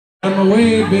Out of my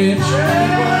way, bitch.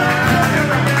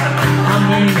 I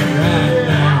mean it right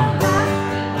now.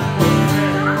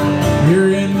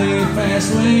 You're in the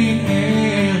fast lane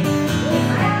and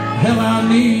hell, I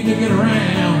need to get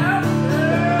around.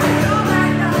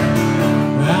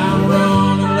 I'm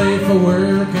running late for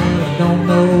work and I don't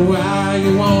know why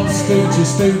you won't scoot your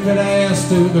stupid ass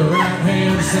to the right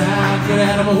hand side. Get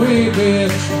out of my way,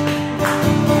 bitch.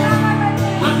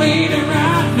 I mean it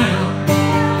right now.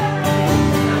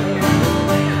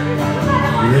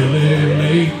 Really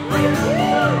late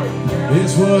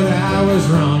is what I was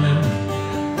running.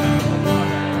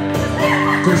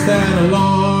 Just that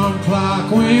alarm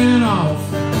clock went off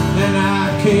and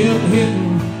I kept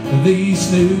hitting the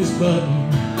snooze button.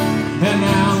 And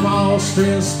now I'm all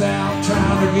stressed out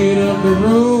trying to get up the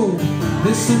road.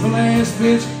 This simple ass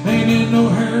bitch ain't in no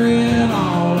hurry at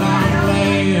all. I'm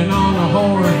laying on the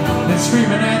horn and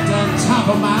screaming at the top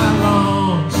of my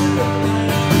lungs.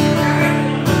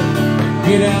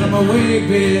 Get out of my way,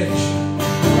 bitch.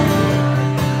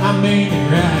 I mean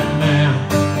it right now.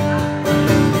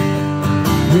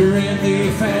 We're in the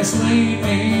fast lane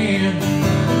and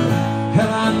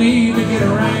hell, I need to get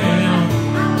around.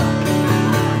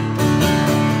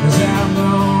 'Cause I'm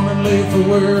running late for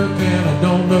work and I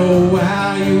don't know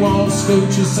why you won't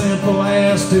scoot your simple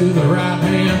ass to the right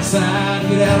hand side.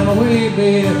 Get out of my way,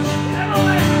 bitch.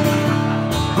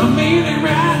 I mean it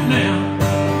right now.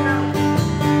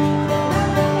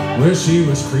 Well, she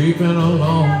was creeping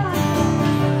along,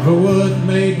 but what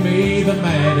made me the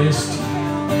maddest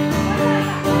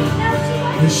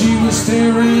is she was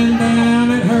staring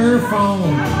down at her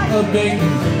phone,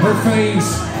 updating her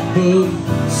Facebook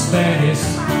status.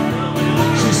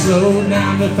 She slowed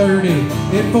down to 30,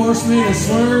 it forced me to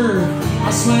swerve.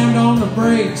 I slammed on the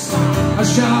brakes, I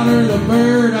shot her the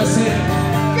bird. I said,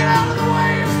 get out of the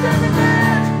way, stupid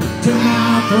bitch, till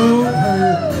my throat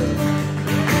hurt.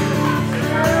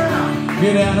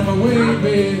 Get out of my way,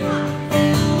 bitch.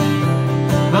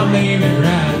 I mean it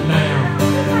right now.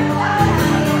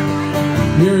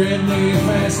 You're in the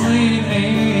fast lane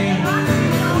and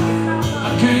I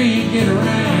can't get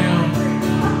around.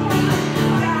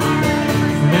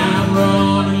 Now I'm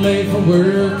running late for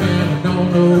work and I don't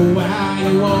know why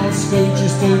you won't scoot your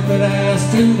stupid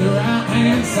ass to the right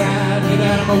hand side. Get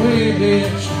out of my way,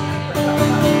 bitch.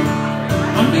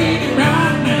 I mean it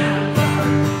right now.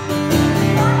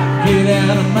 Get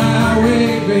out of my way,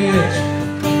 bitch.